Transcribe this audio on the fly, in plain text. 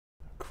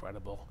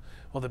incredible.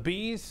 Well, the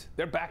bees,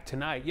 they're back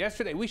tonight.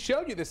 Yesterday, we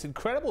showed you this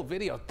incredible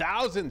video.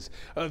 Thousands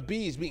of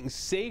bees being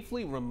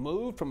safely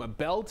removed from a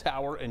bell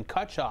tower in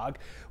Cutchogue.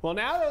 Well,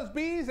 now those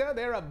bees,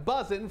 they're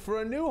a-buzzing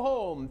for a new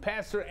home.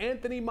 Pastor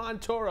Anthony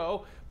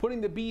Montoro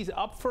putting the bees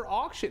up for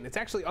auction. It's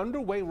actually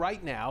underway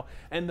right now,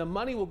 and the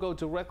money will go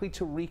directly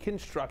to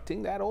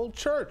reconstructing that old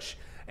church.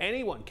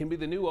 Anyone can be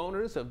the new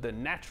owners of the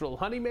natural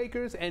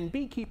honeymakers, and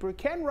beekeeper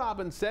Ken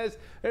Robbins says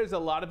there's a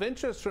lot of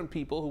interest from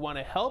people who want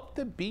to help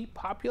the bee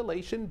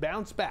population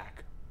bounce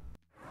back.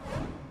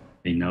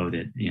 They know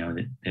that,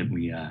 that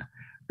we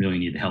really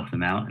need to help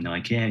them out, and they're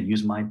like, yeah,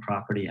 use my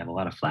property. I have a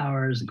lot of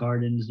flowers,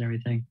 gardens, and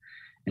everything.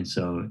 And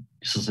so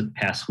just this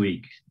past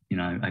week,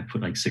 I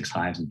put like 6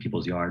 hives in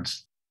people's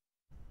yards.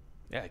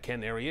 Yeah, Ken,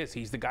 there he is.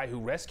 He's the guy who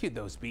rescued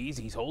those bees.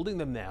 He's holding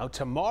them now.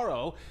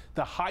 Tomorrow,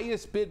 the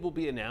highest bid will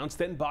be announced.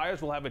 Then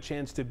buyers will have a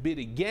chance to bid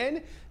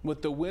again,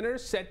 with the winner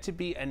set to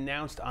be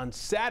announced on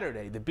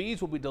Saturday. The bees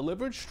will be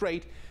delivered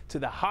straight to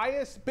the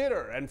highest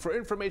bidder. And for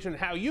information on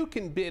how you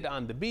can bid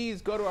on the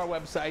bees, go to our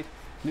website,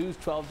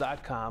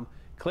 news12.com.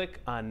 Click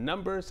on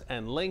numbers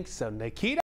and links. So, Nikita.